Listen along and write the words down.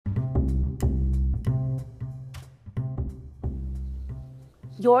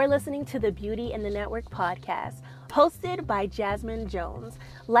You're listening to the Beauty in the Network podcast, hosted by Jasmine Jones,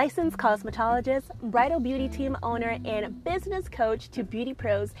 licensed cosmetologist, bridal beauty team owner, and business coach to beauty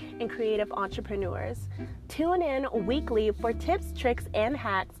pros and creative entrepreneurs. Tune in weekly for tips, tricks, and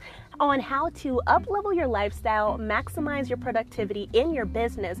hacks on how to up-level your lifestyle, maximize your productivity in your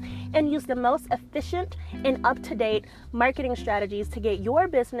business, and use the most efficient and up-to-date marketing strategies to get your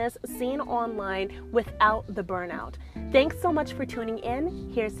business seen online without the burnout. Thanks so much for tuning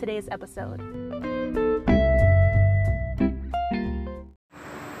in. Here's today's episode.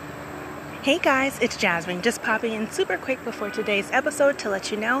 Hey guys, it's Jasmine, just popping in super quick before today's episode to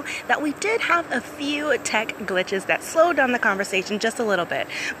let you know that we did have a few tech glitches that slowed down the conversation just a little bit,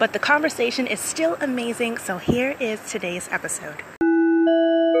 but the conversation is still amazing, so here is today's episode.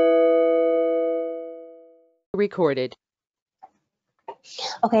 Recorded.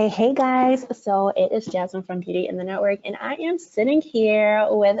 Okay, hey guys, so it is Jasmine from Beauty in the Network, and I am sitting here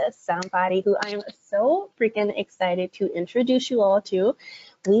with somebody who I am so freaking excited to introduce you all to.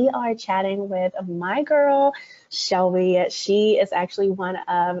 We are chatting with my girl, Shelby. She is actually one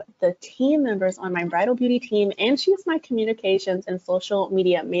of the team members on my bridal beauty team, and she's my communications and social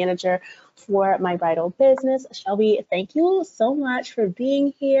media manager for my bridal business. Shelby, thank you so much for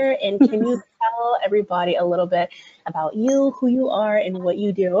being here. And can you tell everybody a little bit about you, who you are, and what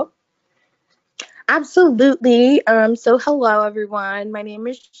you do? Absolutely. So hello everyone. My name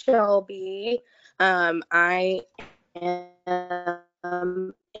is Shelby. I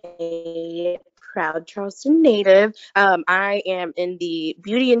am a proud Charleston native. I am in the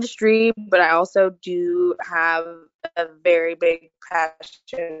beauty industry, but I also do have a very big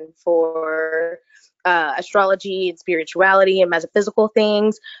passion for astrology and spirituality and metaphysical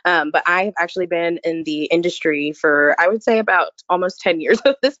things. But I have actually been in the industry for, I would say, about almost 10 years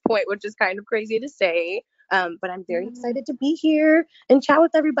at this point, which is kind of crazy to say. But I'm very excited to be here and chat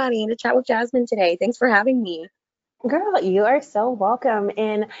with everybody and to chat with Jasmine today. Thanks for having me. Girl, you are so welcome.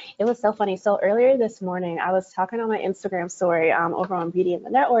 And it was so funny. So earlier this morning, I was talking on my Instagram story over on Beauty in the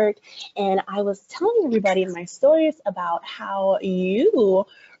Network, and I was telling everybody in my stories about how you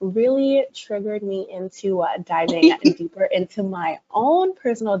really triggered me into diving deeper into my own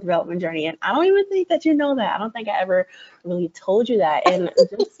personal development journey. And I don't even think that you know that. I don't think I ever really told you that. And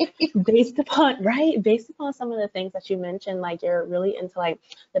just based upon some of the things that you mentioned, like you're really into like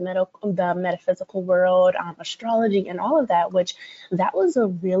the metaphysical world, astrology, and all of that, which that was a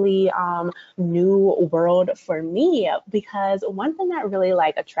really new world for me, because one thing that really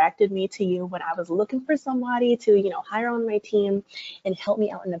like attracted me to you when I was looking for somebody to hire on my team and help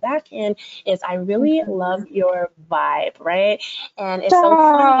me out in the back end is I really love your vibe, right? And it's so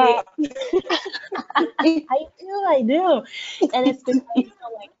funny. I do. And it's been like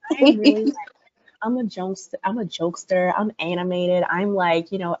I'm really like I'm a jokester, I'm animated, I'm like,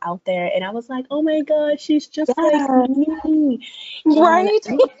 out there. And I was like, oh my God, she's just like me. Right?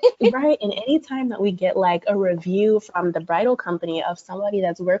 Right. And anytime that we get like a review from the bridal company of somebody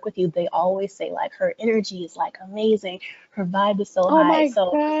that's worked with you, they always say like her energy is like amazing. Her vibe is so high. My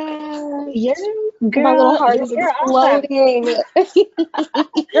So God. you're My little girl, heart is you're exploding.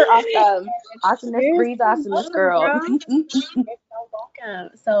 You're awesome. awesome. Awesomeness breeds awesomeness, girl. You're so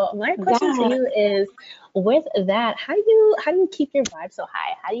welcome. So my question to you is, with that, how do you keep your vibe so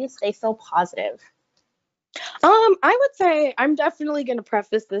high? How do you stay so positive? I would say I'm definitely going to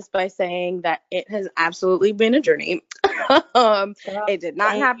preface this by saying that it has absolutely been a journey. It did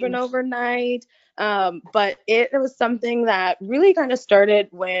not happen overnight, but it was something that really kind of started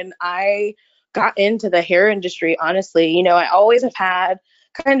when I got into the hair industry, honestly. I always have had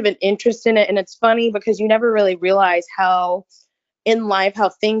kind of an interest in it, and it's funny because you never really realize how in life how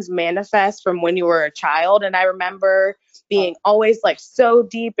things manifest from when you were a child. And I remember being always like so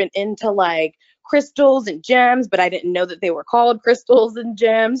deep and into like crystals and gems, but I didn't know that they were called crystals and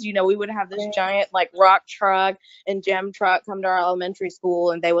gems. We would have this giant like rock truck and gem truck come to our elementary school,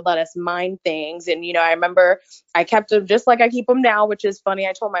 and they would let us mine things. And I remember I kept them just like I keep them now, which is funny.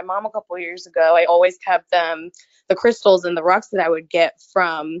 I told my mom a couple of years ago I always kept the crystals and the rocks that I would get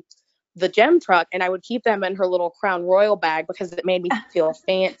from the gem truck, and I would keep them in her little Crown Royal bag because it made me feel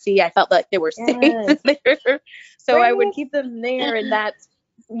fancy. I felt like they were safe in there. So I would keep them there, and that's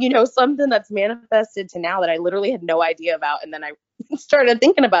something that's manifested to now that I literally had no idea about. And then I started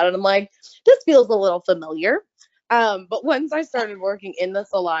thinking about it. I'm like, this feels a little familiar. But once I started working in the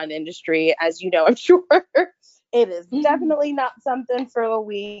salon industry, as you know, I'm sure, it is definitely not something for the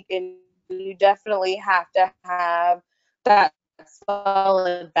weak, and you definitely have to have that solid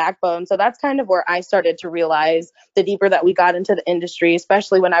backbone. So that's kind of where I started to realize the deeper that we got into the industry,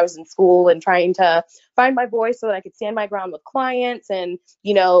 especially when I was in school and trying to find my voice so that I could stand my ground with clients and,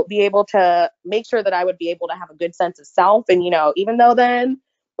 you know, be able to make sure that I would be able to have a good sense of self. And, you know, even though then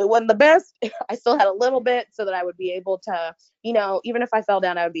it wasn't the best, I still had a little bit so that I would be able to, you know, even if I fell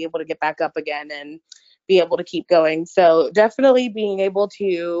down, I would be able to get back up again and be able to keep going. So definitely being able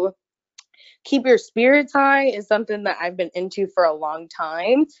to keep your spirits high is something that I've been into for a long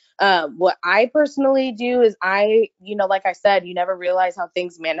time. What I personally do is you know, like I said, you never realize how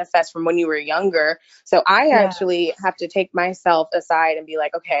things manifest from when you were younger. So I actually have to take myself aside and be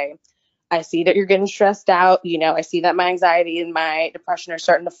like, okay, I see that you're getting stressed out. You know, I see that my anxiety and my depression are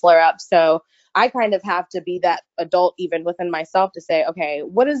starting to flare up. So I kind of have to be that adult even within myself to say, okay,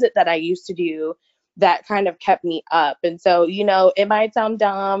 what is it that I used to do that kind of kept me up? And so, you know, it might sound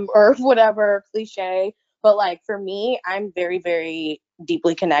dumb or whatever, cliche, but like for me, I'm very, very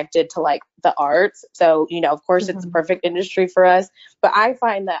deeply connected to like the arts. So, you know, of course, it's a perfect industry for us, but I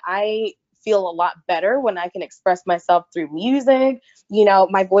find that I feel a lot better when I can express myself through music. You know,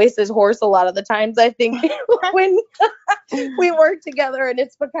 my voice is hoarse a lot of the times, I think, when we work together. And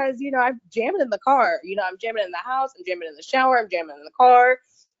it's because, you know, I'm jamming in the car. You know, I'm jamming in the house, I'm jamming in the shower, I'm jamming in the car,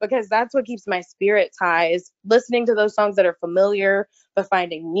 because that's what keeps my spirits high, is listening to those songs that are familiar, but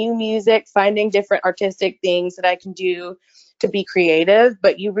finding new music, finding different artistic things that I can do to be creative.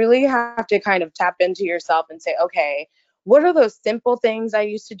 But you really have to kind of tap into yourself and say, okay, what are those simple things I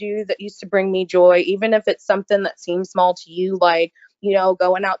used to do that used to bring me joy, even if it's something that seems small to you, like, you know,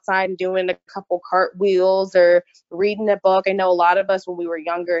 going outside and doing a couple cartwheels or reading a book. I know a lot of us when we were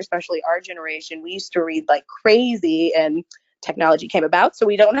younger, especially our generation, we used to read like crazy, and technology came about, so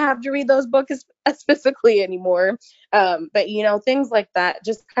we don't have to read those books as physically anymore. But, you know, things like that,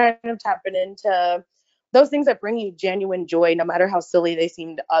 just kind of tapping into those things that bring you genuine joy, no matter how silly they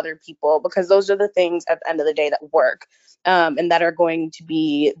seem to other people, because those are the things at the end of the day that work, and that are going to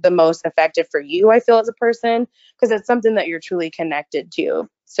be the most effective for you, I feel, as a person, because it's something that you're truly connected to.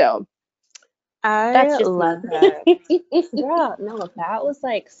 So I that's just me. love that. Girl, no, that was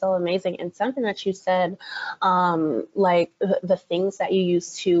like so amazing. And something that you said, like the things that you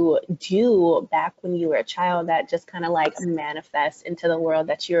used to do back when you were a child that just kind of like manifest into the world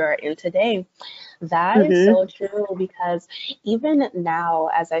that you are in today. That is Mm-hmm. so true, because even now,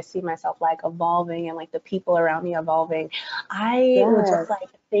 as I see myself like evolving and like the people around me evolving, I would Yes. just like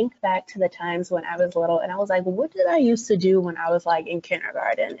think back to the times when I was little and I was like, what did I used to do when I was like in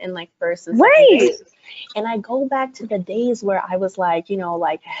kindergarten and like first and second Right. grade? And I go back to the days where I was like, you know,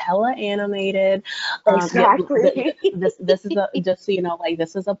 like hella animated. Exactly. This is a, just so you know, like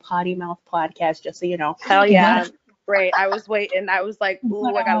this is a potty mouth podcast, just so you know. Hell yeah. But Great. I was waiting. I was like, but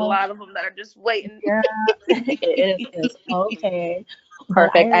ooh, I got a lot of them that are just waiting. yeah, it is okay. But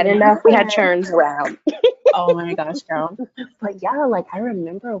I Perfect. I didn't know if we had remember, churns around. oh my gosh, girl. But yeah, like I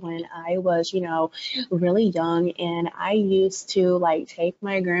remember when I was, you know, really young and I used to like take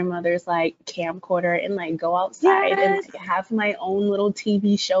my grandmother's like camcorder and like go outside and Yes. like have my own little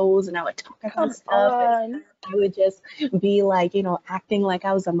TV shows and I would talk about Come stuff and on. I would just be like, you know, acting like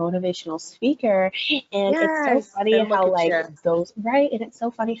I was a motivational speaker. And it's so Yes. funny And look how at like you. those, right? And it's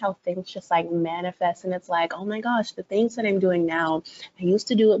so funny how things just like manifest and it's like, oh my gosh, the things that I'm doing now, I used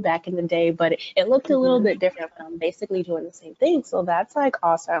to do it back in the day, but it looked a little Hmm. bit different, but I'm basically doing the same thing. So that's like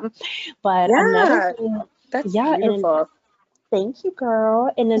awesome. But another Yeah. thing, That's yeah, and beautiful. thank you,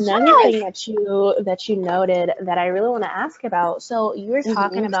 girl. And another Yes. thing that you noted that I really want to ask about. So you were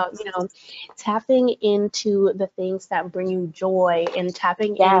talking Hmm. about, you know, tapping into the things that bring you joy and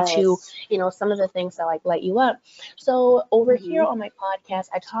tapping into, Yes. you know, some of the things that like light you up. So over here Hmm. on my podcast,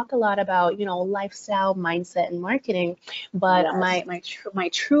 I talk a lot about, you know, lifestyle, mindset, and marketing. But Yes. my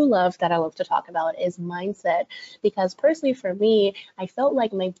true love that I love to talk about is mindset, because personally for me, I felt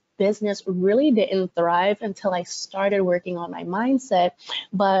like my business really didn't thrive until I started working on my mindset.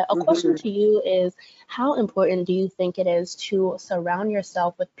 But a question Hmm. to you is, how important do you think it is to surround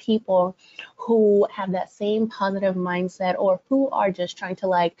yourself with people who have that same positive mindset or who are just trying to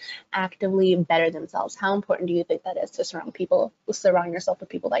like actively better themselves? How important do you think that is to surround yourself with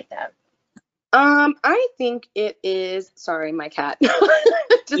people like that? I think it is. Sorry, my cat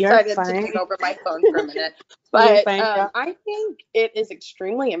You're decided to take fine. over my phone for a minute. You're But fine, girl. I think it is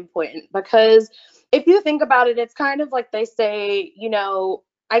extremely important because if you think about it, it's kind of like they say, you know,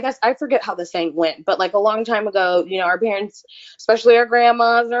 I guess I forget how the saying went, but like a long time ago, you know, our parents, especially our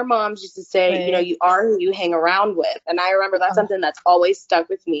grandmas and our moms, used to say, you know, Right. you are who you hang around with. And I remember that's Oh, something that's always stuck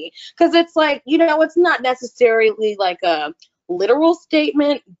with me because it's like, you know, it's not necessarily like a literal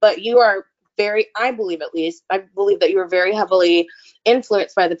statement, but you are I believe at least, I believe that you're very heavily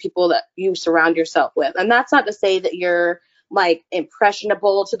influenced by the people that you surround yourself with. And that's not to say that you're like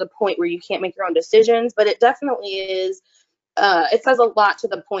impressionable to the point where you can't make your own decisions, but it definitely is. It says a lot to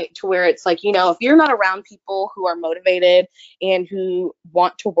the point to where it's like, if you're not around people who are motivated and who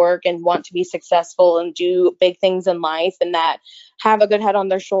want to work and want to be successful and do big things in life and that have a good head on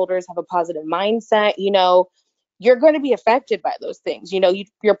their shoulders, have a positive mindset, you're going to be affected by those things.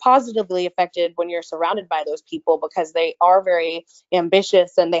 You're positively affected when you're surrounded by those people because they are very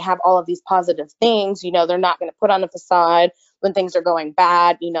ambitious and they have all of these positive things. They're not going to put on a facade when things are going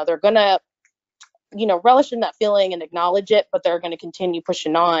bad. They're going to relish in that feeling and acknowledge it, but they're going to continue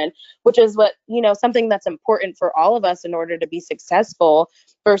pushing on, which is what, something that's important for all of us in order to be successful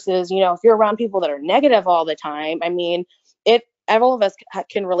versus, if you're around people that are negative all the time, I mean, all of us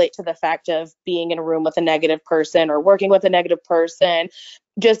can relate to the fact of being in a room with a negative person or working with a negative person,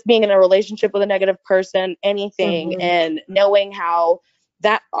 just being in a relationship with a negative person, anything, and knowing how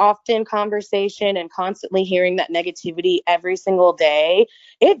that often conversation and constantly hearing that negativity every single day,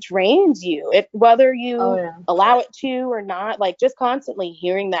 it drains you. Whether you allow it to or not, like just constantly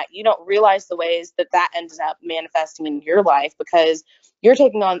hearing that, you don't realize the ways that ends up manifesting in your life because you're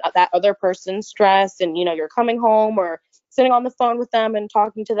taking on that other person's stress and, you're coming home or sitting on the phone with them and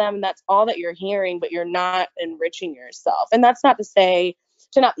talking to them, and that's all that you're hearing, but you're not enriching yourself. And that's not to say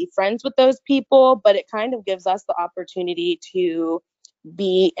to not be friends with those people, but it kind of gives us the opportunity to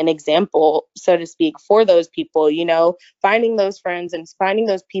be an example, so to speak, for those people, finding those friends and finding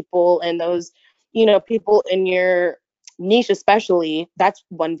those people and those, people in your niche, especially. That's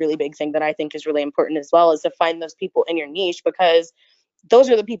one really big thing that I think is really important as well, is to find those people in your niche, because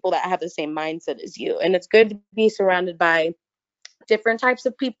those are the people that have the same mindset as you. And it's good to be surrounded by different types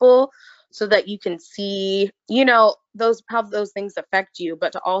of people so that you can see, how those things affect you,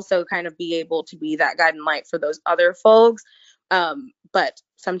 but to also kind of be able to be that guiding light for those other folks. But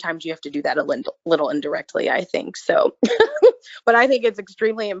sometimes you have to do that a little indirectly, I think. So, but I think it's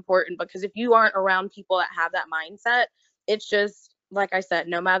extremely important because if you aren't around people that have that mindset, it's just, like I said,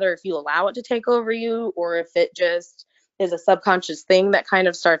 no matter if you allow it to take over you or if it just is a subconscious thing that kind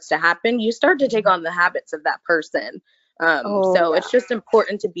of starts to happen, you start to take on the habits of that person. It's just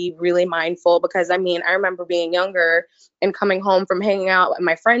important to be really mindful because, I mean, I remember being younger and coming home from hanging out at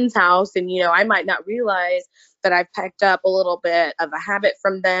my friend's house and, I might not realize that I've picked up a little bit of a habit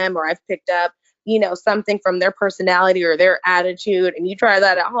from them, or I've picked up, something from their personality or their attitude, and you try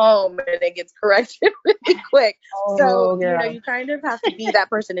that at home and it gets corrected really quick. You kind of have to be that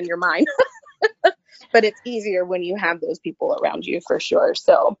person in your mind. But it's easier when you have those people around you, for sure.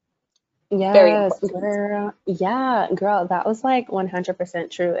 So yes, girl. Yeah, girl, that was like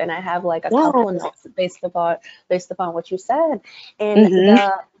 100% true. And I have like a couple of notes based upon what you said. And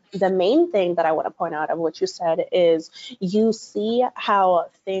the main thing that I want to point out of what you said is you see how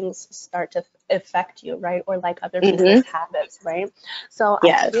things start to affect you, right? Or like other people's habits, right? So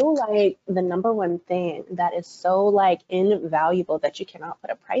I feel like the number one thing that is so like invaluable that you cannot put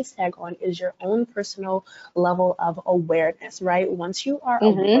a price tag on is your own personal level of awareness, right? Once you are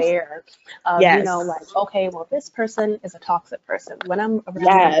aware of, like, okay, well, this person is a toxic person. When I'm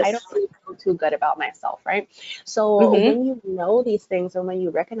around them, I don't really feel too good about myself, right? So when you know these things and when you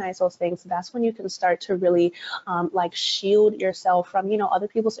recognize those things, that's when you can start to really like shield yourself from, other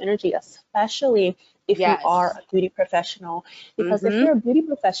people's energy, especially if you are a beauty professional. Because if you're a beauty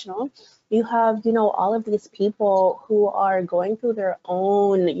professional, you have, all of these people who are going through their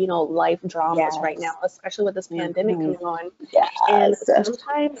own, life dramas right now, especially with this pandemic coming on. And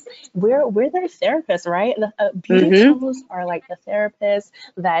sometimes we're their therapists, right? Beauty pros are like the therapists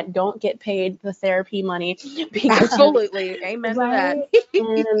that don't get paid the therapy money. Absolutely. Amen to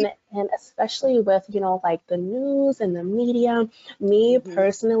that. And especially with, like the news and the media, me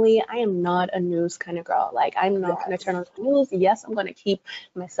personally, I am not a news kind of girl. Like, I'm not going to turn on the news. Yes, I'm going to keep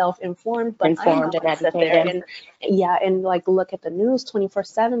myself informed, but I'm not going to sit there and like look at the news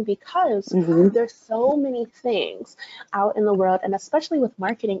 24/7 because there's so many things out in the world, and especially with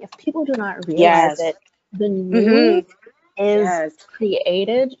marketing, if people do not realize it, the news is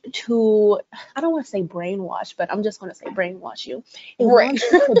created to, I don't want to say brainwash, but I'm just going to say brainwash you. It wants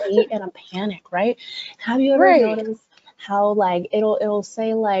you to be in a panic, right? Have you ever noticed how like it'll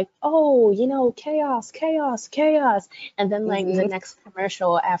say like, oh, chaos, chaos, chaos, and then like the next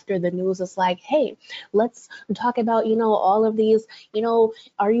commercial after the news is like, hey, let's talk about all of these,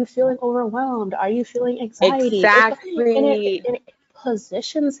 are you feeling overwhelmed? Are you feeling anxiety? Exactly. And it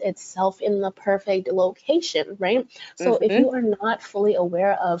positions itself in the perfect location, right? So if Mm-hmm. you are not fully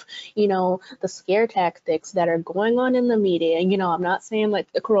aware of, the scare tactics that are going on in the media, and, I'm not saying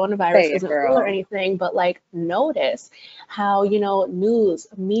like the coronavirus Say it, isn't real or girl. anything, but like notice how, news,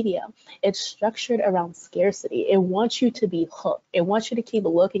 media, it's structured around scarcity. It wants you to be hooked. It wants you to keep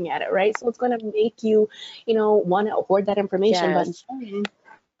looking at it, right? So it's going to make you, want to hoard that information, but Yes.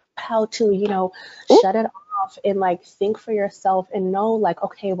 how to, Ooh. shut it off and like think for yourself and know like,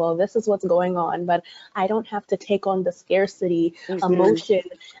 okay, well, this is what's going on, but I don't have to take on the scarcity Mm-hmm. emotion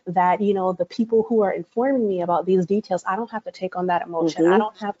that, the people who are informing me about these details, I don't have to take on that emotion. I Mm-hmm.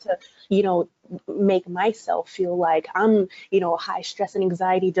 don't have to, make myself feel like I'm, high stress and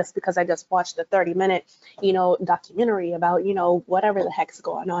anxiety just because I just watched a 30-minute, documentary about, whatever the heck's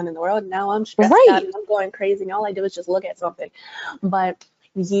going on in the world. Now I'm stressed out Right. and I'm going crazy and all I do is just look at something. But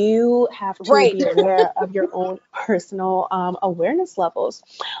you have to Right. be aware of your own personal awareness levels.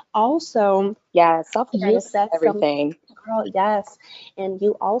 Also, Yeah, you self-awareness is said some, everything. girl, yes, and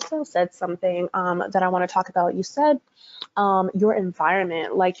you also said something that I want to talk about. You said your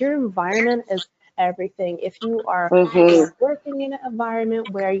environment, like your environment is everything. If you are, Mm-hmm. working in an environment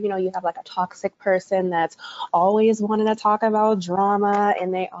where, you have like a toxic person that's always wanting to talk about drama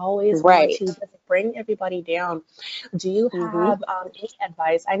and they always want Right. to just bring everybody down, do you Mm-hmm. have any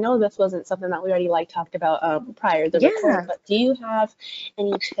advice? I know this wasn't something that we already like talked about prior to the record, Yeah. but do you have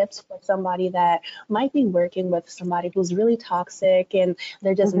any tips for somebody that might be working with somebody who's really toxic and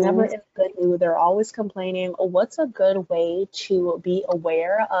they're just never Mm-hmm. in a good mood? They're always complaining. What's a good way to be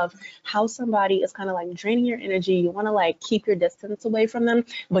aware of how somebody is kind of like draining your energy? You want to like keep your distance away from them,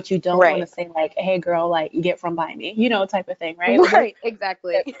 but you don't want to Right. say like, "Hey, girl, like get from by me," type of thing, right? What Right.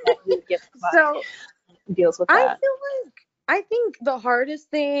 Exactly. tips that you would give somebody So who deals with I that? feel like I think the hardest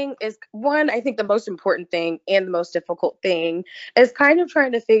thing is one. I think the most important thing and the most difficult thing is kind of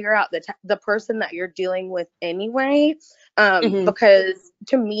trying to figure out the person that you're dealing with anyway. Hmm. Because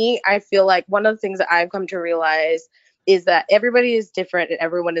to me, I feel like one of the things that I've come to realize is that everybody is different and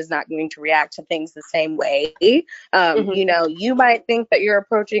everyone is not going to react to things the same way. Hmm. You might think that you're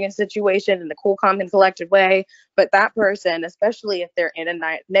approaching a situation in a cool, calm, and collected way, but that person, especially if they're in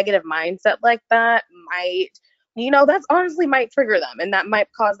a negative mindset like that, might that's honestly might trigger them and that might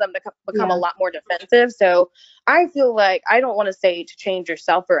cause them to become a Yeah. lot more defensive. So I feel like I don't want to say to change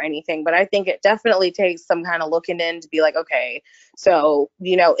yourself or anything, but I think it definitely takes some kind of looking in to be like, okay, so,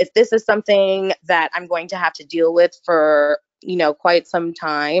 if this is something that I'm going to have to deal with for, quite some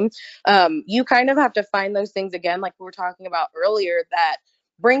time, you kind of have to find those things again, like we were talking about earlier, that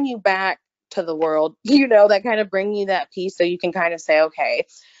bring you back to the world, that kind of bring you that peace so you can kind of say, okay,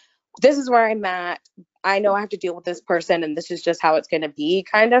 this is where I'm at. I know I have to deal with this person and this is just how it's going to be.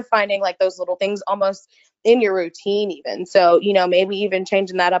 Kind of finding like those little things almost in your routine, even. So, maybe even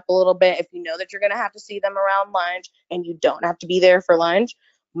changing that up a little bit. If you know that you're going to have to see them around lunch and you don't have to be there for lunch,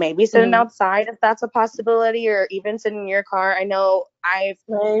 maybe sitting Hmm. outside if that's a possibility, or even sitting in your car. I know I've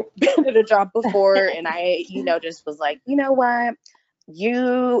Right. been at a job before and I, just was like, you know what?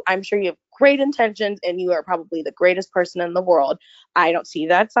 I'm sure you have great intentions and you are probably the greatest person in the world. I don't see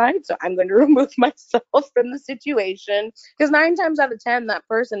that side, so I'm going to remove myself from the situation, because 9 times out of 10 that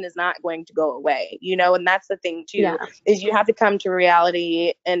person is not going to go away, and that's the thing too, Yeah. is you have to come to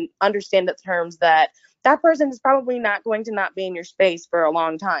reality and understand the terms that that person is probably not going to not be in your space for a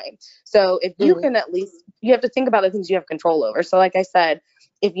long time. So if you Hmm. can, at least you have to think about the things you have control over. So like I said,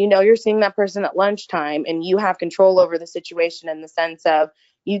 if you're seeing that person at lunchtime and you have control over the situation, in the sense of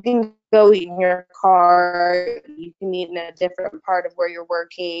you can go eat in your car, you can eat in a different part of where you're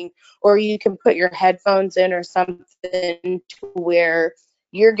working, or you can put your headphones in or something to where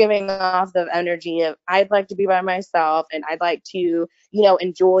you're giving off the energy of, I'd like to be by myself and I'd like to,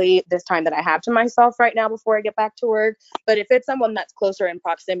 enjoy this time that I have to myself right now before I get back to work. But if it's someone that's closer in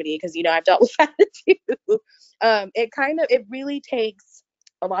proximity, because, I've dealt with that too, it really takes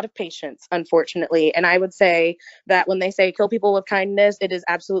a lot of patience, unfortunately. And I would say that when they say kill people with kindness, it is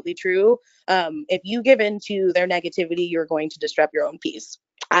absolutely true. If you give in to their negativity, you're going to disrupt your own peace.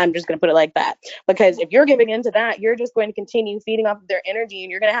 I'm just going to put it like that. Because if you're giving into that, you're just going to continue feeding off of their energy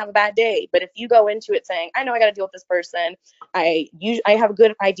and you're going to have a bad day. But if you go into it saying, I know I got to deal with this person, I have a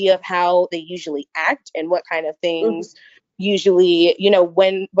good idea of how they usually act and what kind of Hmm. things usually,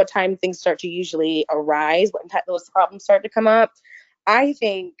 what time things start to usually arise, what time those problems start to come up. I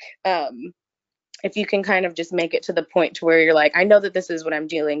think if you can kind of just make it to the point to where you're like, I know that this is what I'm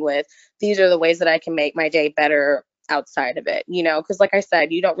dealing with. These are the ways that I can make my day better outside of it, because like I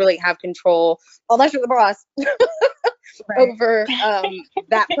said, you don't really have control unless you're the boss Right. over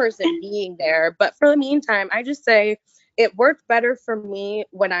that person being there. But for the meantime, I just say it worked better for me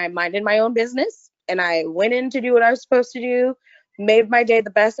when I minded my own business and I went in to do what I was supposed to do, made my day the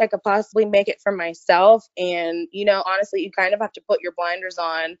best I could possibly make it for myself. And, honestly, you kind of have to put your blinders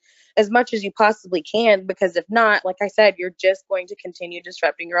on as much as you possibly can, because if not, like I said, you're just going to continue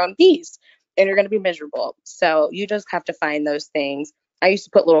disrupting your own peace and you're going to be miserable. So you just have to find those things. I used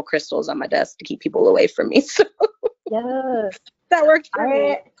to put little crystals on my desk to keep people away from me. So Yes. that worked for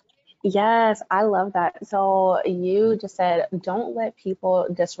me. Yes, I love that. So you just said, don't let people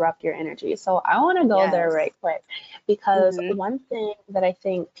disrupt your energy. So I want to go there Yes. right quick because Mm-hmm. one thing that I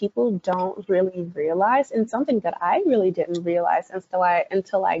think people don't really realize, and something that I really didn't realize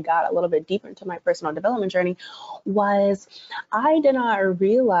until I got a little bit deeper into my personal development journey, was I did not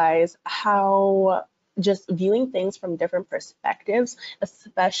realize how just viewing things from different perspectives,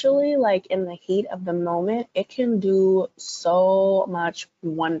 especially like in the heat of the moment, it can do so much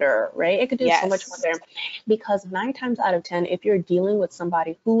wonder, right? It could do so much Yes. wonder because 9 times out of 10, if you're dealing with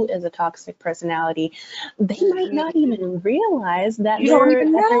somebody who is a toxic personality, they might not Mm-hmm. even realize that You don't they're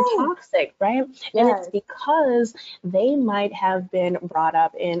even that they're know. toxic, right? And it's Yes. because they might have been brought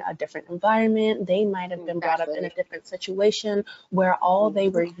up in a different environment. They might have been brought up in a Exactly. different situation where all they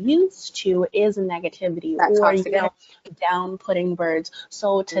were used to is negativity That or, toxic energy. down putting words.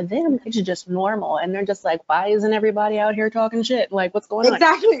 So to Mhm. them, it's just normal. And they're just like, why isn't everybody out here talking shit? Like, what's going on?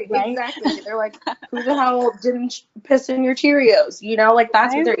 Exactly. Right? Exactly. They're like, who the hell didn't piss in your Cheerios? Like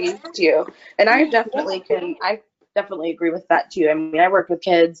that's what Right? they're used to. And Yeah. I definitely agree with that too. I mean, I worked with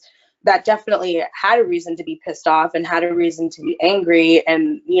kids that definitely had a reason to be pissed off and had a reason to be angry.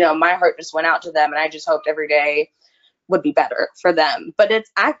 And, my heart just went out to them. And I just hoped every day would be better for them. But it's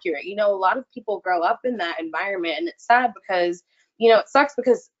accurate. A lot of people grow up in that environment, and it's sad because, it sucks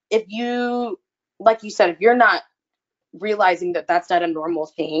because if you, like you said, if you're not realizing that that's not a normal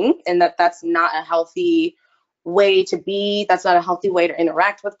thing and that that's not a healthy way to be, that's not a healthy way to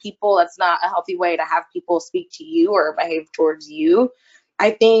interact with people, that's not a healthy way to have people speak to you or behave towards you.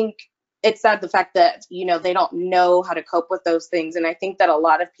 I think it's sad the fact that they don't know how to cope with those things. And I think that a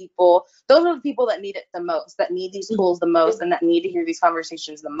lot of people, those are the people that need it the most, that need these tools the most, and that need to hear these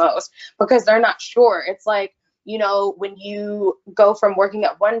conversations the most, because they're not sure. It's like, when you go from working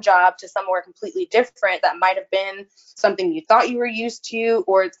at one job to somewhere completely different that might have been something you thought you were used to,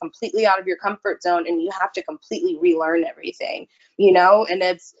 or it's completely out of your comfort zone and you have to completely relearn everything, and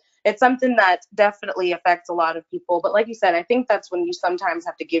it's something that definitely affects a lot of people. But like you said, I think that's when you sometimes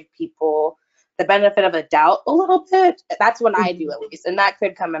have to give people the benefit of a doubt a little bit. That's when I do, at least, and that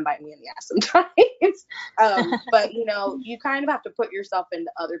could come and bite me in the ass sometimes. But you kind of have to put yourself into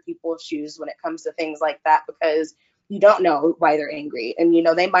other people's shoes when it comes to things like that, because you don't know why they're angry, and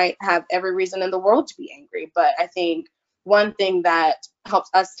they might have every reason in the world to be angry. But I think one thing that helps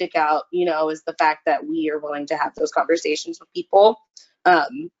us stick out, is the fact that we are willing to have those conversations with people.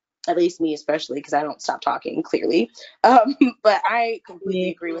 At least me, especially, because I don't stop talking, clearly. But I completely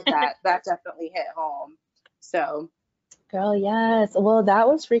agree with that. That definitely hit home. So, Girl, yes. Well, that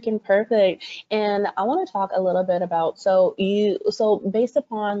was freaking perfect. And I want to talk a little bit about so based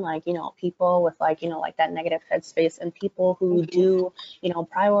upon like, people with like, like that negative headspace and people who mhm. do,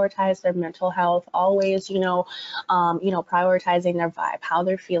 prioritize their mental health, always, prioritizing their vibe, how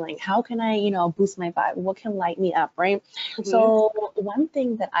they're feeling. How can I, boost my vibe? What can light me up, right? Mhm. So one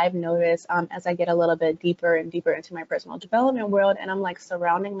thing that I've noticed as I get a little bit deeper and deeper into my personal development world, and I'm like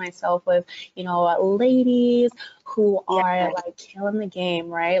surrounding myself with, ladies who Yeah. are like killing the game,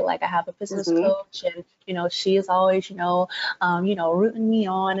 right? Like I have a business Mhm. coach and she is always, rooting me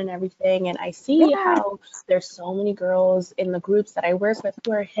on and everything. And I see Yeah. how there's so many girls in the groups that I work with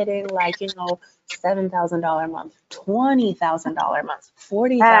who are hitting like, $7,000 a month, $20,000 months,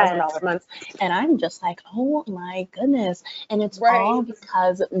 $40,000 Yes. months. And I'm just like, oh my goodness. And it's all Right.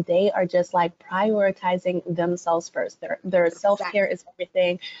 because they are just like prioritizing themselves first. Their self-care Exactly. is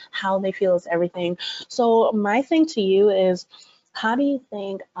everything, how they feel is everything. So my thing to you is, how do you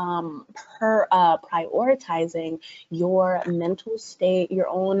think prioritizing your mental state, your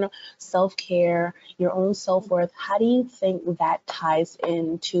own self-care, your own self-worth, how do you think that ties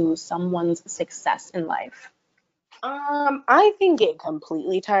into someone's success in life? I think it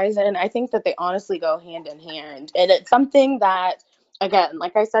completely ties in. I think that they honestly go hand in hand. And it's something that, again,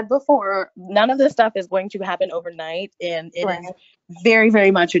 like I said before, none of this stuff is going to happen overnight. And it is Right. very,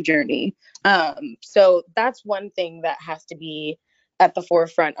 very much a journey. So that's one thing that has to be at the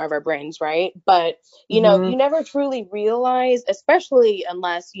forefront of our brains, right? But, Hmm. you never truly realize, especially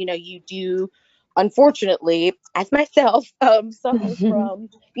unless, you do, unfortunately, as myself, suffer from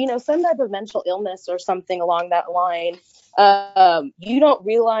some type of mental illness or something along that line. You don't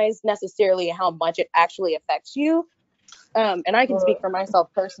realize necessarily how much it actually affects you And I can speak for myself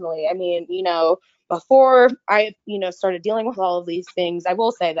personally. I mean, before I, started dealing with all of these things, I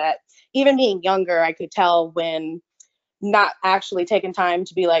will say that even being younger, I could tell when not actually taking time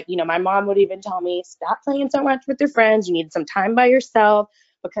to be like, my mom would even tell me, stop playing so much with your friends. You need some time by yourself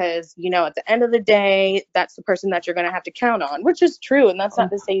because, at the end of the day, that's the person that you're going to have to count on, which is true. And that's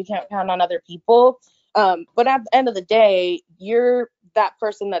not to say you can't count on other people. But at the end of the day, you're that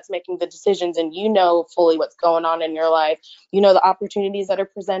person that's making the decisions and fully what's going on in your life. The opportunities that are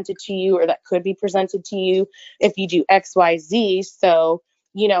presented to you or that could be presented to you if you do X, Y, Z. So,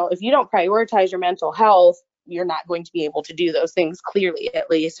 if you don't prioritize your mental health, you're not going to be able to do those things clearly, at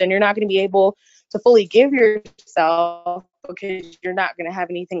least. And you're not going to be able to fully give yourself because you're not going to have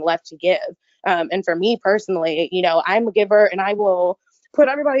anything left to give. And for me personally, I'm a giver and I will put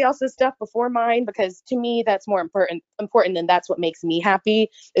everybody else's stuff before mine because to me that's more important and that's what makes me happy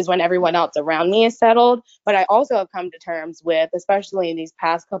is when everyone else around me is settled. But I also have come to terms with, especially in these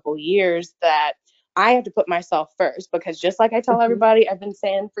past couple years, that I have to put myself first because just like I tell everybody, I've been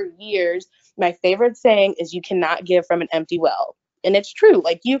saying for years, my favorite saying is you cannot give from an empty well. And it's true.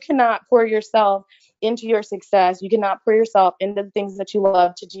 Like you cannot pour yourself into your success. You cannot pour yourself into the things that you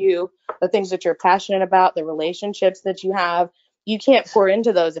love to do, the things that you're passionate about, the relationships that you have. You can't pour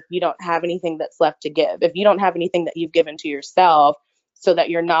into those if you don't have anything that's left to give, if you don't have anything that you've given to yourself so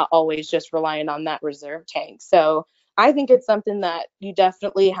that you're not always just relying on that reserve tank. So I think it's something that you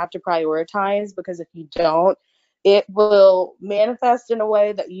definitely have to prioritize because if you don't, it will manifest in a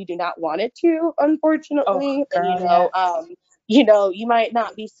way that you do not want it to, unfortunately. And you might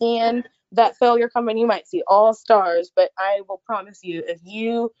not be seeing that failure coming. You might see all stars, but I will promise you, if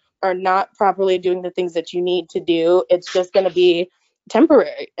you are not properly doing the things that you need to do, it's just going to be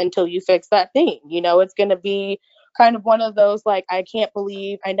temporary until you fix that thing. It's going to be kind of one of those, like, I can't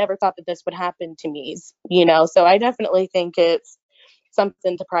believe I never thought that this would happen to me, so I definitely think it's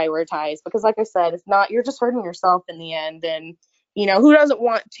something to prioritize because like I said, it's not, you're just hurting yourself in the end. And who doesn't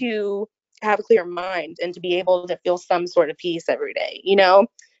want to have a clear mind and to be able to feel some sort of peace every day?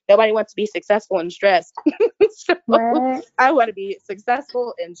 Nobody wants to be successful and stressed. So Right. I want to be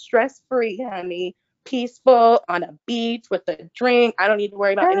successful and stress-free, honey, peaceful on a beach with a drink. I don't need to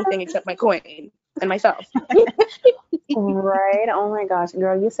worry about anything except my coin and myself. Right. Oh my gosh,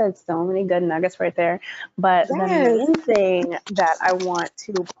 girl, you said so many good nuggets right there. But the main thing that I want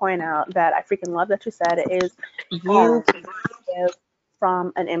to point out that I freaking love that you said is you can give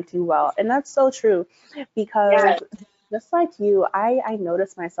from an empty well. And that's so true because just like you, I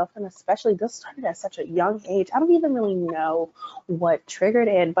noticed myself, and especially this started at such a young age. I don't even really know what triggered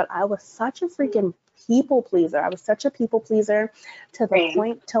it, but I was such a freaking people pleaser. I was such a people pleaser to the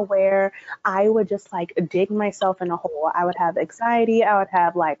point to where I would just like dig myself in a hole. I would have anxiety. I would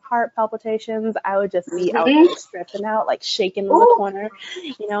have like heart palpitations. I would just be out there stressing out, like shaking in the corner,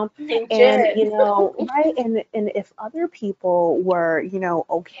 and right. And if other people were,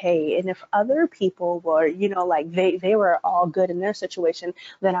 okay, and if other people were, like they were all good in their situation,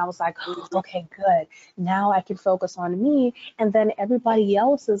 then I was like, okay, good. Now I can focus on me. And then everybody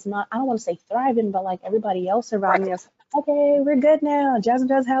else is not, I don't want to say thriving, but like everybody else around me is okay, we're good now. Jasmine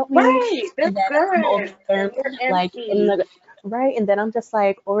does help me. Right. And then I'm over there, like in the right, and then I'm just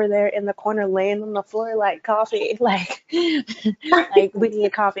like over there in the corner, laying on the floor, like coffee, like like we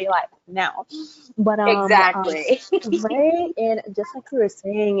need coffee, like now. But Exactly. right, and just like you were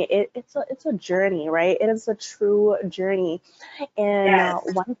saying, it's a journey, right? It is a true journey, and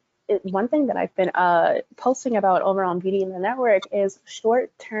one thing that I've been posting about over on Beauty in the Network is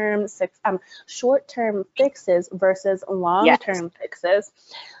short-term fixes versus long-term fixes.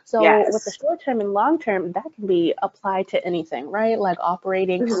 So with the short-term and long-term, that can be applied to anything, right? Like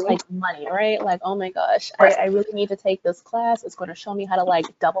operating like money, right? Like, oh my gosh, I really need to take this class. It's going to show me how to like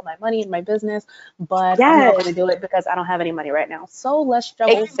double my money in my business, but I'm not going to do it because I don't have any money right now. So let's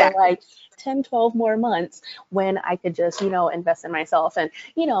struggle for like 10, 12 more months when I could just, invest in myself and,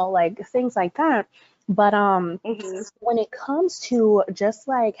 like things like that. But when it comes to just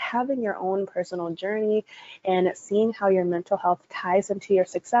like having your own personal journey and seeing how your mental health ties into your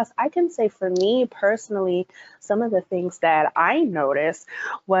success, I can say for me personally, some of the things that I noticed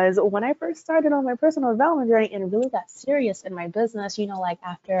was when I first started on my personal development journey and really got serious in my business, like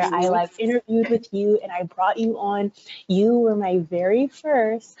after I like interviewed with you and I brought you on, you were my very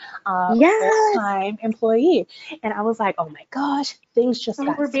first full-time employee. And I was like, oh my gosh, things just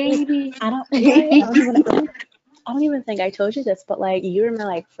got serious. I don't I don't even think I told you this, but like you were my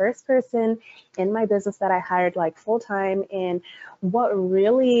like first person in my business that I hired like full time. And what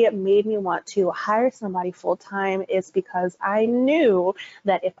really made me want to hire somebody full time is because I knew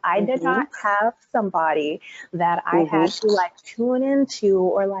that if I did Mm-hmm. not have somebody that I Mm-hmm. had to like tune into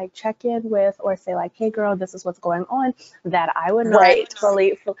or like check in with or say like, hey girl, this is what's going on, that I would not Right.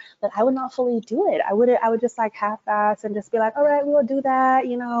 that I would not fully do it. I would just like half ass and just be like, all right, we'll do that,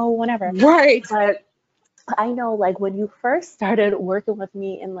 you know, whenever. Right. But I know like when you first started working with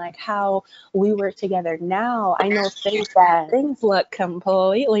me and like how we work together now, I know Yes. things look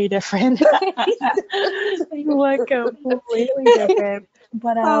completely different. They look completely different.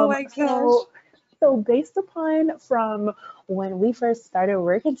 But Oh my gosh. so based upon from when we first started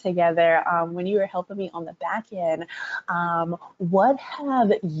working together, when you were helping me on the back end, what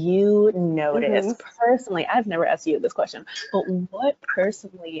have you Mm-hmm. noticed personally? I've never asked you this question, but what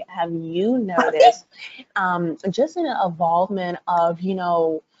personally have you noticed just an involvement of, you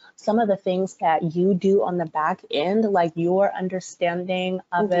know, some of the things that you do on the back end, like your understanding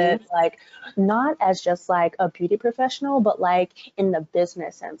of Mm-hmm. it, like not as just like a beauty professional, but like in the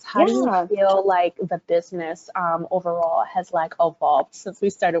business sense. How do you Yeah. feel like the business overall has like evolved since we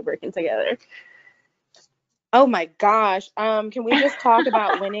started working together? Oh my gosh. Can we just talk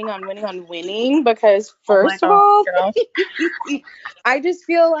about winning on winning on winning? Because Oh my first of God, all, girl. I just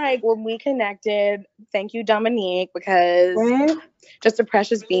feel like when we connected, thank you, Dominique, because Right? just a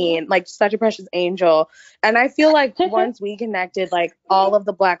precious being, like such a precious angel. And I feel like once we connected, like all of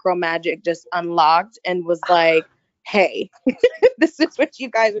the black girl magic just unlocked and was like, hey, this is what you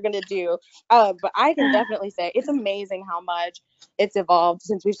guys are gonna do. But I can definitely say it's amazing how much it's evolved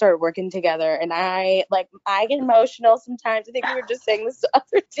since we started working together. And I get emotional sometimes. I think we were just saying this the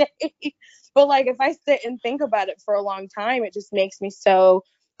other day. But like if I sit and think about it for a long time, it just makes me so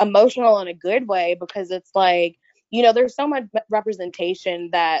emotional in a good way because it's like, you know, there's so much representation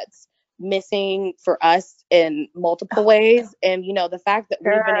that's missing for us in multiple ways. And, you know, the fact that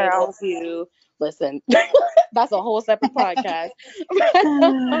we've been able Girl. to listen, that's a whole separate podcast.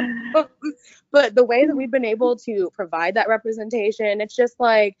 But the way that we've been able to provide that representation, it's just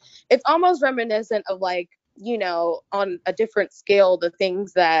like, it's almost reminiscent of like, you know, on a different scale, the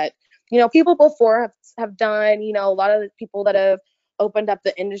things that, you know, people before have done, you know, a lot of the people that have opened up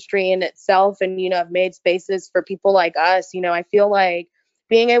the industry in itself and, you know, have made spaces for people like us. You know, I feel like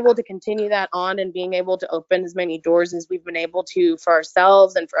being able to continue that on and being able to open as many doors as we've been able to for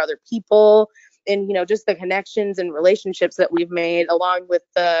ourselves and for other people, and, you know, just the connections and relationships that we've made along with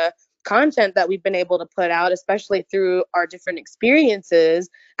the content that we've been able to put out, especially through our different experiences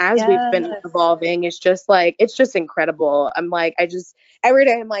as we've been Yes. evolving. It's just like, it's just incredible. I'm like, I just, every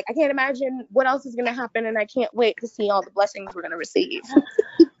day I'm like, I can't imagine what else is going to happen. And I can't wait to see all the blessings we're going to receive.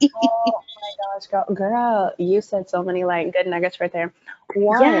 Oh my gosh, girl, you said so many like good nuggets right there.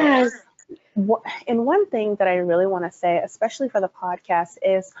 One, Yes. and one thing that I really want to say, especially for the podcast,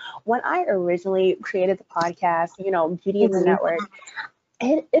 is when I originally created the podcast, you know, Beauty in the Mm-hmm. Network,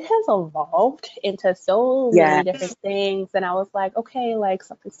 it has evolved into so many Yes. different things. And I was like, okay, like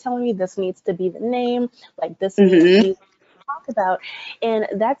something's telling me this needs to be the name, like this needs to Mm-hmm. be talk about. And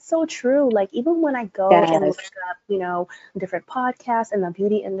that's so true. Like even when I go and Yes. look up, you know, different podcasts in the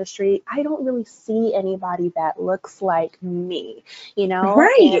beauty industry, I don't really see anybody that looks like me, you know?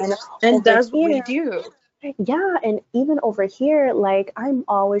 Right. And And over does what we here, do. yeah, and even over here, like I'm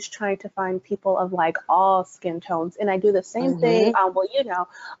always trying to find people of like all skin tones, and I do the same thing. Mm-hmm. Well, you know,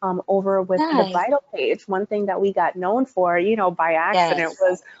 over with the Yes. bridal page, one thing that we got known for, you know, by accident Yes.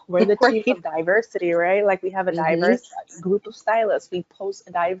 was we're the chief Right. of diversity, right? Like we have a Mm-hmm. diverse group of stylists. We post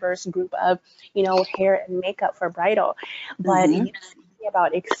a diverse group of, you know, hair and makeup for bridal, but Mm-hmm. you see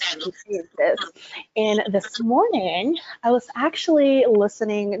about experiences. And this morning, I was actually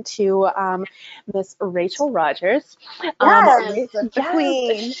listening to Miss Rachel Rogers. Yes. The Yes,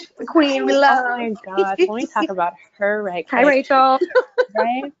 queen. The queen we right. Oh love. my gosh, when we talk about her right Hi, quick, Rachel.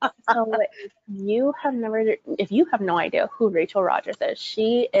 right? So if you have no idea who Rachel Rogers is,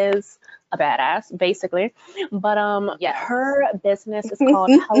 she is a badass, basically. But Yes. her business is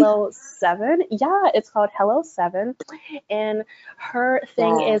called Hello Seven. Yeah, it's called Hello Seven, and her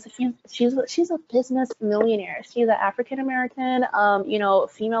thing Yes. is she's a business millionaire. She's an African American, you know,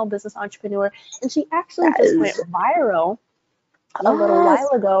 female business entrepreneur, and she actually just went Yes. viral a little Yes. while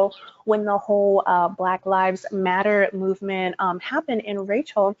ago when the whole Black Lives Matter movement happened. And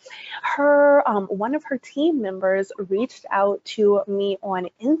Rachel, her one of her team members reached out to me on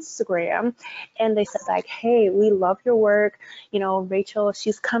Instagram, and they said like, "Hey, we love your work. You know, Rachel,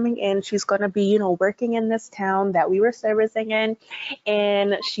 she's coming in. She's going to be, you know, working in this town that we were servicing in,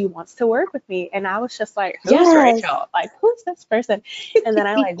 and she wants to work with me." And I was just like, "Who's Yes. Rachel? Like, who's this person?" And then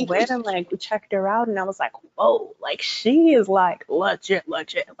I like went and like checked her out, and I was like, "Whoa, like she is like legit,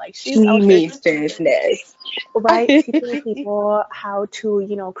 legit. Like she's She out here means business. right teaching people how to,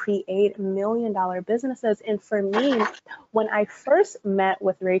 you know, create $1 million businesses." And for me, when I first met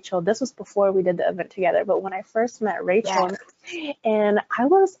with Rachel, this was before we did the event together, but when I first met Rachel, Yes. and I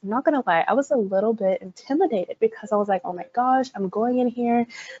was not gonna lie, I was a little bit intimidated because I was like, oh my gosh, I'm going in here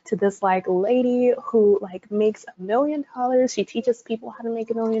to this like lady who like makes $1 million. She teaches people how to make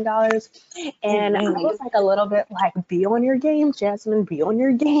 $1 million. And I Mhm. was like a little bit like, be on your game, Jasmine, be on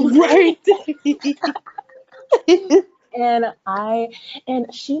your game. Right.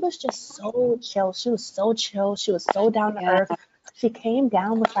 And she was just so chill. She was so chill. She was so down to Yeah. earth. She came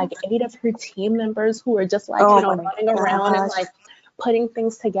down with like 8 of her team members who were just like, Oh you know, my running around and gosh. like putting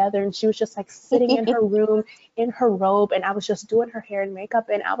things together. And she was just like sitting in her room in her robe. And I was just doing her hair and makeup.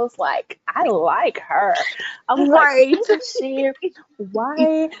 And I was like, I like her. I was like, Right. who is she?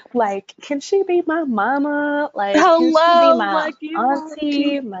 Why? Like, can she be my mama? Like, can she be Hello, my like you know,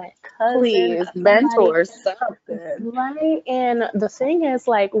 auntie, my cousin, please somebody? mentor something. Right. And the thing is,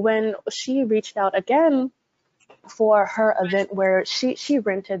 like, when she reached out again for her event where she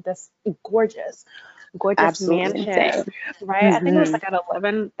rented this gorgeous, gorgeous Absolutely mansion, insane. right? I think it was Hmm. like an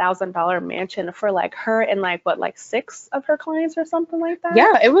 $11,000 mansion for like her and like what, like 6 of her clients or something like that.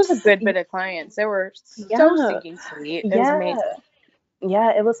 Yeah, it was a good bit of clients. They were so Yeah. stinking sweet. It was Yeah. amazing.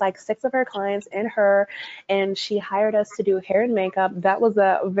 Yeah, it was like 6 of her clients and her, and she hired us to do hair and makeup. That was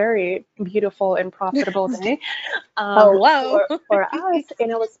a very beautiful and profitable day Hello. for us.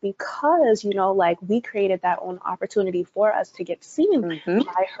 And it was because, you know, like we created that own opportunity for us to get seen Hmm.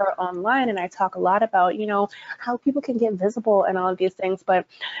 by her online. And I talk a lot about, you know, how people can get visible and all of these things. But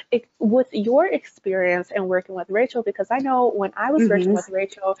with your experience and working with Rachel, because I know when I was working Hmm. with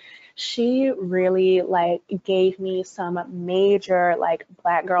Rachel, she really like gave me some major like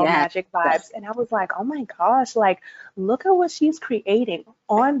black girl Yeah. magic vibes. And I was like, oh my gosh, like look at what she's creating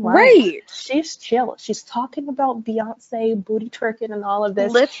online. Right. She's chill. She's talking about Beyonce, booty twerking, and all of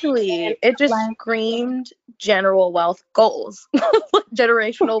this. And Literally, it just like, screamed general wealth goals,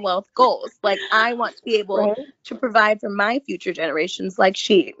 generational wealth goals. Like, I want to be able right? to provide for my future generations like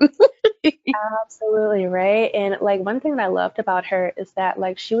she. Absolutely, right? And like one thing that I loved about her is that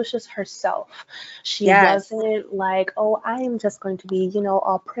like she was just herself. She Yes. wasn't like, oh, I am just going to be, you know,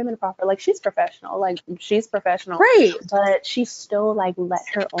 all prim and proper. Like she's professional, Right. but she still like let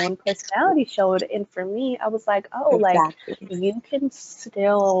her own personality show it. And for me, I was like, oh, like Exactly. you can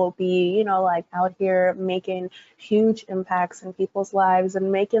still be, you know, like out here making huge impacts in people's lives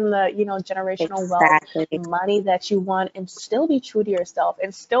and making the, you know, generational wealth Exactly. money that you want and still be true to yourself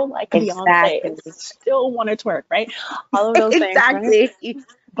and still like Beyonce and Exactly. still want to twerk, right? All of those things, right? Exactly.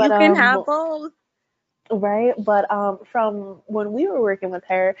 But You can have both. right, but from when we were working with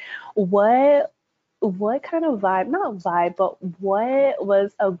her, what what kind of vibe, not vibe, but what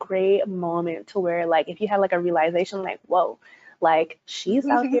was a great moment to where like if you had like a realization like, whoa, like she's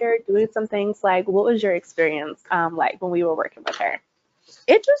out here doing some things, like what was your experience like when we were working with her?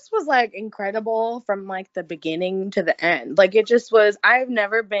 It just was like incredible from like the beginning to the end. Like it just was, I've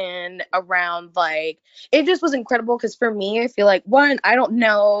never been around like, it just was incredible because for me, I feel like one, I don't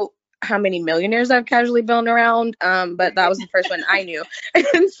know how many millionaires I've casually been around, but that was the first one I knew.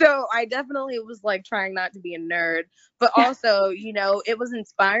 And so I definitely was like trying not to be a nerd, but also, you know, it was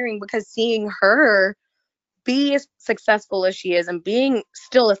inspiring because seeing her be as successful as she is and being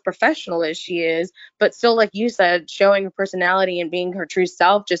still as professional as she is, but still, like you said, showing her personality and being her true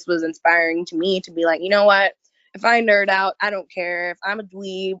self just was inspiring to me to be like, you know what? If I nerd out, I don't care. If I'm a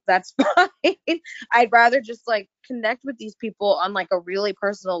dweeb, that's fine. I'd rather just like connect with these people on like a really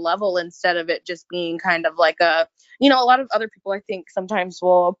personal level instead of it just being kind of like a, you know, a lot of other people I think sometimes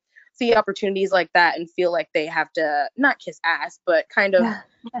will see opportunities like that and feel like they have to not kiss ass, but kind of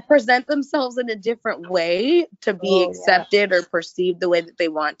present themselves in a different way to be Oh yeah. accepted or perceived the way that they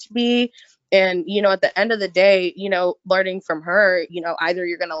want to be. And, you know, at the end of the day, you know, learning from her, you know, either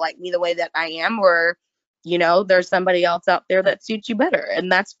you're going to like me the way that I am or, you know, there's somebody else out there that suits you better.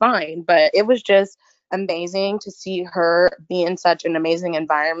 And that's fine. But it was just amazing to see her be in such an amazing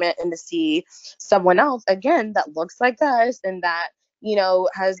environment and to see someone else, again, that looks like us and that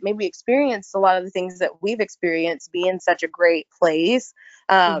has maybe experienced a lot of the things that we've experienced, be in such a great place.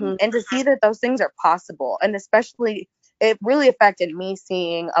 And to see that those things are possible. And especially, it really affected me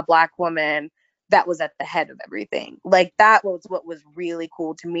seeing a Black woman that was at the head of everything. Like, that was what was really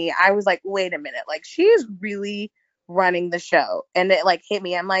cool to me. I was like, wait a minute, like, she is really running the show. And it like hit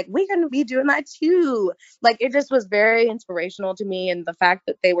me. I'm like, we're gonna be doing that too. Like, it just was very inspirational to me. And the fact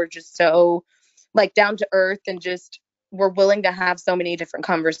that they were just so like down to earth and just were willing to have so many different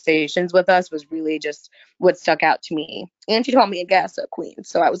conversations with us was really just what stuck out to me. And she called me a Gasso queen,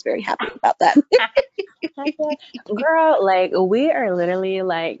 so I was very happy about that. Girl, like, we are literally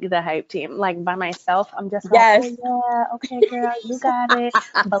like the hype team. Like, by myself, I'm just like, Yes. oh, yeah, okay, girl, you got it.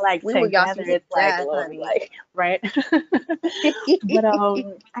 But like We were y'all together, some it's like success, a little honey. like, right? But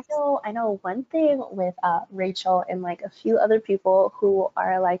I know one thing with Rachel and like a few other people who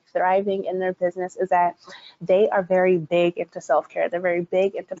are like thriving in their business is that they are very big into self-care. They're very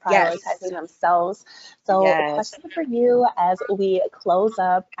big into Yes. prioritizing themselves. So, Yes. question for you as we close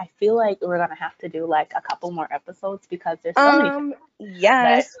up, I feel like we're gonna have to do like a couple more episodes because there's so many things that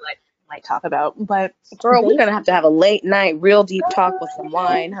Yes. like might talk about. But Girl, we're gonna basically, have to have a late night, real deep talk with some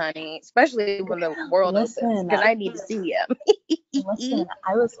wine, honey. Especially when the world opens, listen, because I need to see listen, you.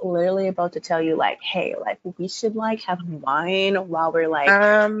 I was literally about to tell you like, hey, like we should like have wine while we're like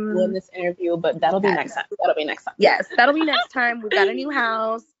doing this interview, but that'll be Yes. next time. That'll be next time. Yes, that'll be next time. We've got a new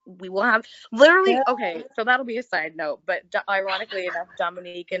house. We will have literally, okay, so that'll be a side note. But ironically enough,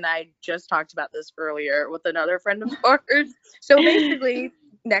 Dominique and I just talked about this earlier with another friend of ours. So basically,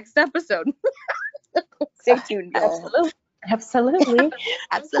 next episode. Stay tuned, y'all. Absolutely.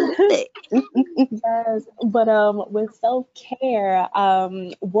 Absolutely. Yes, but with self-care,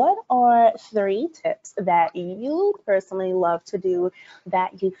 what are 3 tips that you personally love to do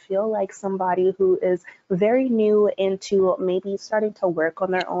that you feel like somebody who is very new into maybe starting to work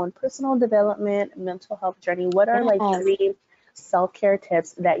on their own personal development, mental health journey? What are like Yes. 3 self-care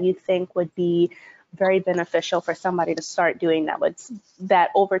tips that you think would be very beneficial for somebody to start doing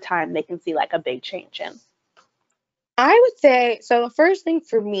that over time they can see like a big change in? I would say, so the first thing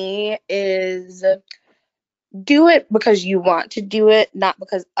for me is do it because you want to do it, not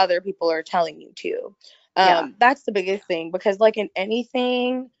because other people are telling you to. Yeah. That's the biggest thing, because like in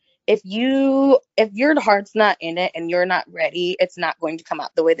anything, if your heart's not in it and you're not ready, it's not going to come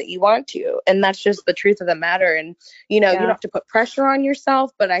out the way that you want to. And that's just the truth of the matter. And you don't have to put pressure on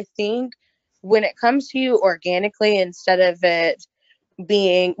yourself, but I think when it comes to you organically, instead of it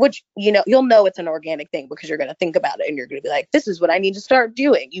being, which you'll know it's an organic thing because you're going to think about it and you're going to be like, this is what I need to start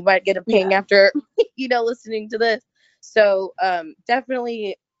doing. You might get a ping after listening to this. So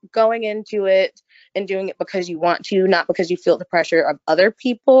definitely going into it and doing it because you want to, not because you feel the pressure of other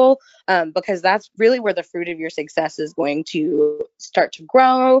people, because that's really where the fruit of your success is going to start to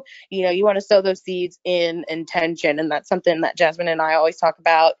grow. You want to sow those seeds in intention, and that's something that Jasmine and I always talk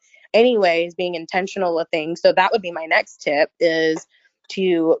about anyways, being intentional with things. So that would be my next tip, is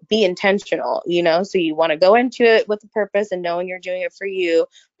to be intentional, so you want to go into it with a purpose and knowing you're doing it for you,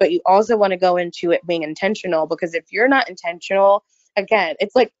 but you also want to go into it being intentional, because if you're not intentional, again,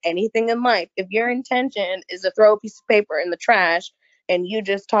 it's like anything in life. If your intention is to throw a piece of paper in the trash and you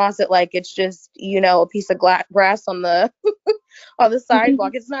just toss it like it's just, a piece of grass on the on the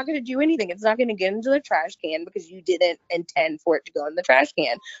sidewalk, it's not going to do anything. It's not going to get into the trash can because you didn't intend for it to go in the trash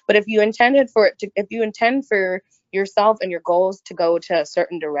can. But if you intend for yourself and your goals to go to a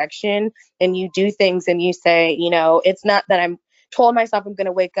certain direction, and you do things and you say, it's not that I'm told myself I'm going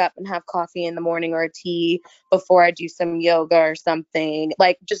to wake up and have coffee in the morning or a tea before I do some yoga or something,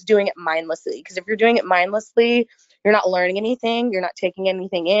 like just doing it mindlessly. Because if you're doing it mindlessly, you're not learning anything, you're not taking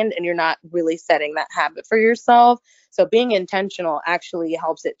anything in, and you're not really setting that habit for yourself. So being intentional actually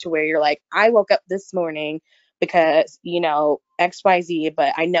helps it to where you're like, I woke up this morning because, XYZ,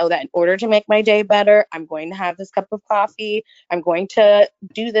 but I know that in order to make my day better, I'm going to have this cup of coffee. I'm going to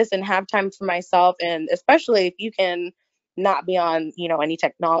do this and have time for myself. And especially if you can not be on, any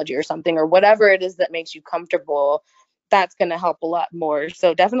technology or something, or whatever it is that makes you comfortable, that's going to help a lot more.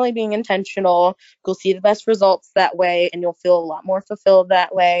 So definitely being intentional, you'll see the best results that way, and you'll feel a lot more fulfilled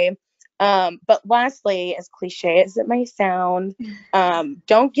that way. But lastly, as cliche as it may sound,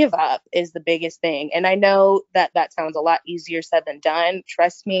 don't give up is the biggest thing. And I know that sounds a lot easier said than done.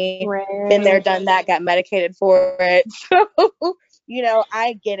 Trust me, been there, done that, got medicated for it. So,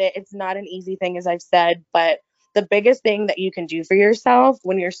 I get it. It's not an easy thing, as I've said, but the biggest thing that you can do for yourself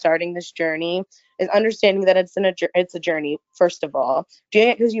when you're starting this journey is understanding that it's a journey. First of all, doing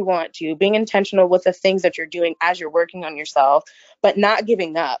it because you want to, being intentional with the things that you're doing as you're working on yourself, but not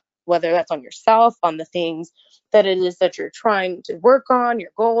giving up. whether that's on yourself, on the things that it is that you're trying to work on,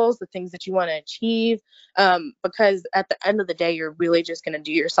 your goals, the things that you want to achieve. Because at the end of the day, you're really just going to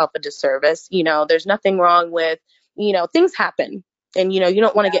do yourself a disservice. There's nothing wrong with, things happen. And, you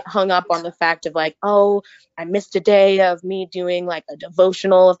don't want to get hung up on the fact of like, oh, I missed a day of me doing like a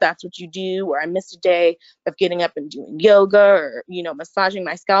devotional, if that's what you do, or I missed a day of getting up and doing yoga or, massaging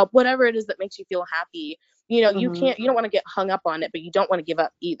my scalp, whatever it is that makes you feel happy. You don't want to get hung up on it, but you don't want to give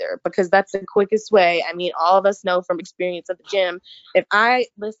up either, because that's the quickest way. I mean, all of us know from experience at the gym,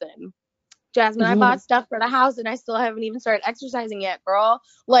 Jasmine, I bought stuff for the house and I still haven't even started exercising yet, girl.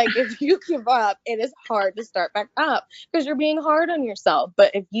 Like, if you give up, it is hard to start back up because you're being hard on yourself.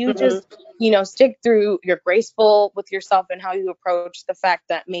 But if you just, stick through, you're graceful with yourself and how you approach the fact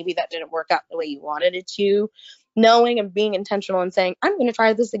that maybe that didn't work out the way you wanted it to, knowing and being intentional and saying, I'm going to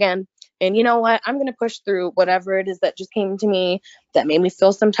try this again. And you know what? I'm going to push through whatever it is that just came to me that made me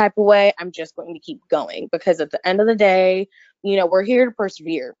feel some type of way. I'm just going to keep going, because at the end of the day, we're here to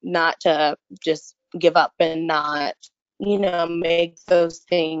persevere, not to just give up and not, make those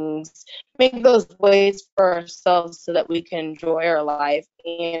ways for ourselves so that we can enjoy our life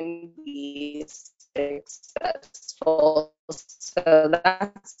and be successful. So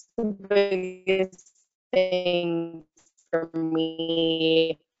that's the biggest thing for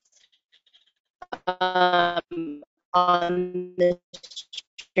me on this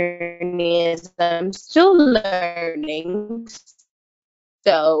journey, is I'm still learning.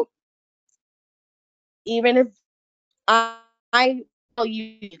 So even if I tell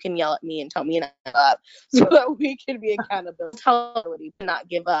you, you can yell at me and tell me not to give up, so that we can be accountability to not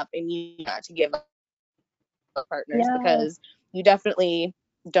give up, and you not to give up partners, because you definitely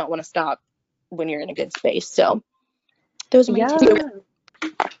don't want to stop when you're in a good space. So those are my tips.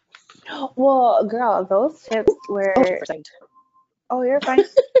 Well, girl, those tips were. Oh, you're fine.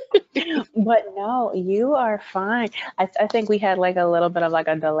 But no, you are fine. I think we had like a little bit of like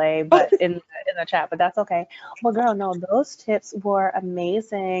a delay, but in the chat, but that's okay. Well, girl, no, those tips were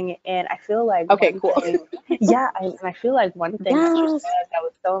amazing, and I feel like okay, cool. I feel like one thing that you said that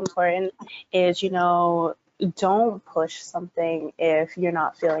was so important is, don't push something if you're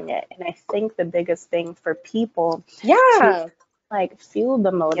not feeling it. And I think the biggest thing for people to like feel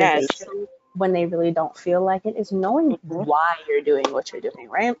the motivation when they really don't feel like it is knowing why you're doing what you're doing,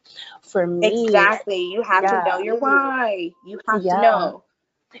 right? For me, exactly. You have to know your why. You have to know.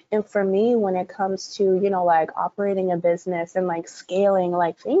 And for me, when it comes to, like operating a business and like scaling,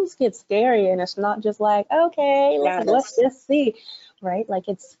 like things get scary, and it's not just like, okay, let's just see, right? Like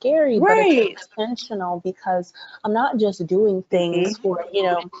it's scary, but it's intentional, because I'm not just doing things for,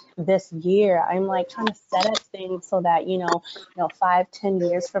 this year. I'm like trying to set up things so that, 5-10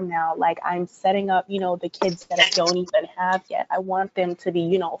 years from now, like I'm setting up, the kids that I don't even have yet. I want them to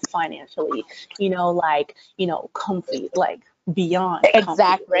be, financially, comfy, like beyond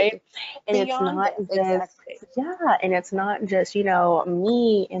comfy, right? And beyond, it's not just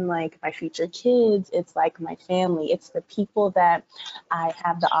me and like my future kids. It's like my family. It's the people that I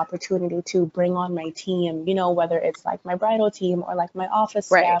have the opportunity to bring on my team, whether it's like my bridal team or like my office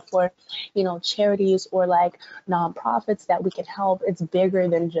staff or charities or like nonprofits that we can help. It's bigger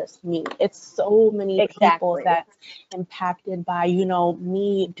than just me. It's so many people that's impacted by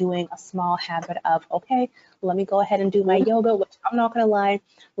me doing a small habit of, okay, let me go ahead and do my yoga, which I'm not going to lie,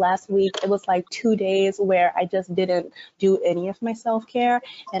 last week, it was like 2 days where I just didn't do any of my self-care.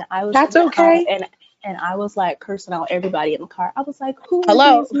 And I was That's okay. And I was like cursing out everybody in the car. I was like, who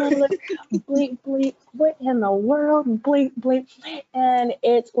are these mothers? Bleep, bleep, what in the world? Bleep, bleep. And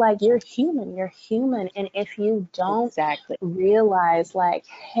it's like, you're human. And if you don't realize like,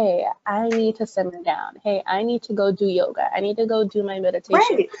 hey, I need to simmer down. Hey, I need to go do yoga. I need to go do my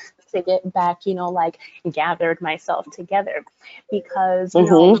meditation to get back, like gathered myself together. Because,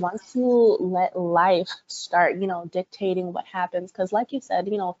 once you let life start, dictating what happens, because like you said,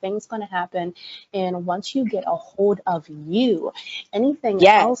 things going to happen. And once you get a hold of you, anything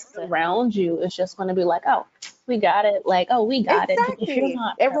else around you is just going to be like, oh, we got it. Like, oh, we got it. If you're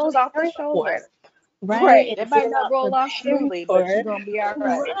not it rolls off the shoulder. Right. It might not roll off smoothly, but you're going to be all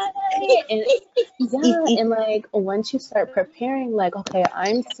right. And like once you start preparing, like, okay,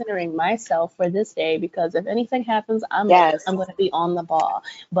 I'm centering myself for this day, because if anything happens, I'm going to be on the ball.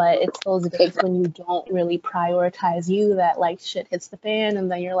 But it's those days when you don't really prioritize you that like shit hits the fan, and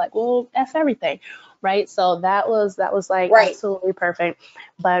then you're like, well, F everything. Right. So that was like absolutely perfect.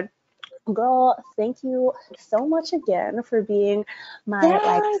 But Girl, thank you so much again for being my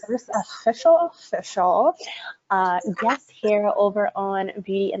Yes. first official guest here over on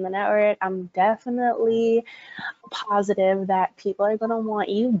Beauty in the Network. I'm definitely positive that people are gonna want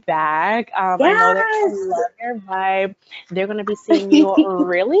you back. I know they're Yes. gonna love your vibe. They're gonna be seeing you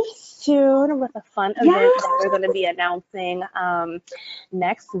really soon with a fun event that we're Yes. gonna be announcing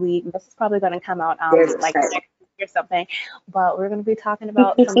next week. This is probably gonna come out Very like excited. next week or something. But we're gonna be talking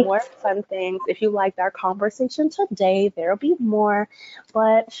about some more fun things. If you liked our conversation today, there'll be more.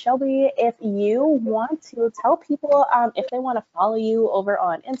 But Shelby, if you want to tell people if they want to follow you over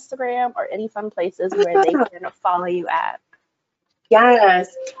on Instagram or any fun places where they can follow you at.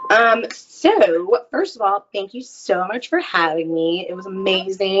 Yes. So first of all, thank you so much for having me. It was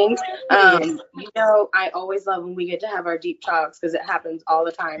amazing. I always love when we get to have our deep talks because it happens all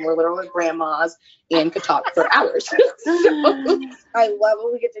the time. We're literally grandmas and could talk for hours. So I love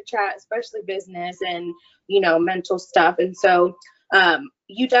when we get to chat, especially business and, mental stuff. And so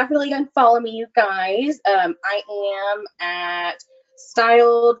you definitely can follow me, you guys. I am at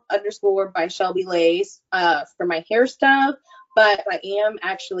styled _ by Shelby Lace for my hair stuff. But I am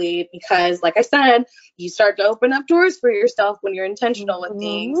actually, because like I said, you start to open up doors for yourself when you're intentional with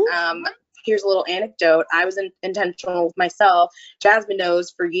things. Here's a little anecdote. I was intentional with myself. Jasmine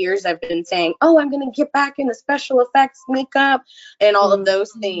knows for years I've been saying, oh, I'm going to get back into special effects, makeup, and all of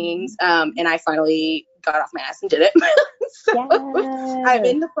those things. And I finally got off my ass and did it. So I'm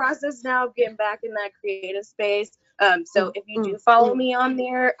in the process now of getting back in that creative space. So if you do follow me on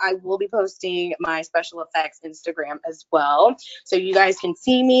there, I will be posting my special effects Instagram as well. So you guys can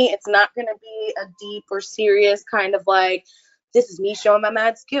see me. It's not going to be a deep or serious kind of like, this is me showing my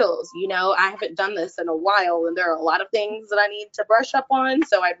mad skills. I haven't done this in a while and there are a lot of things that I need to brush up on.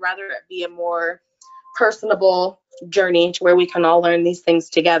 So I'd rather it be a more personable journey to where we can all learn these things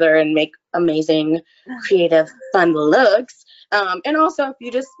together and make amazing, creative, fun looks. And also, if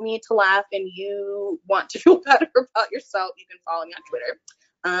you just need to laugh and you want to feel better about yourself, you can follow me on Twitter.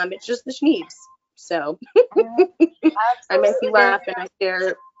 It's just the Schneebs. So I make you laugh and I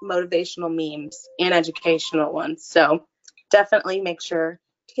share motivational memes and educational ones. So definitely make sure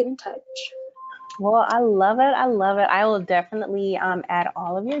to get in touch. Well, I love it. I love it. I will definitely add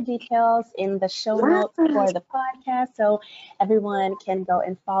all of your details in the show notes for the podcast so everyone can go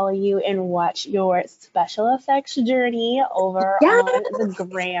and follow you and watch your special effects journey over on the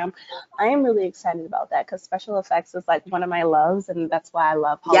gram. I am really excited about that because special effects is like one of my loves, and that's why I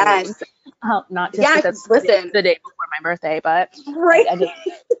love Halloween. Not just because it's the day before my birthday, but I just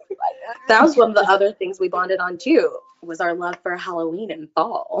that was one of the other things we bonded on too, was our love for Halloween and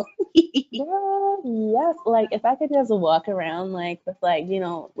fall. Yes, like if I could just walk around like with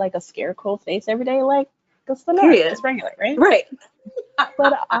like a scarecrow face every day, like that's the norm. It's regular, right? Right.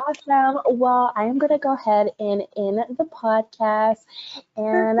 But awesome. Well, I am gonna go ahead and end the podcast,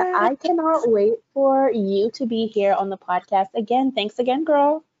 and I cannot wait for you to be here on the podcast again. Thanks again,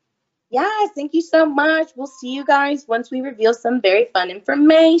 girl. Yes, thank you so much. We'll see you guys once we reveal some very fun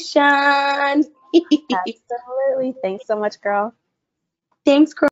information. Absolutely. Thanks so much, girl. Thanks, girl.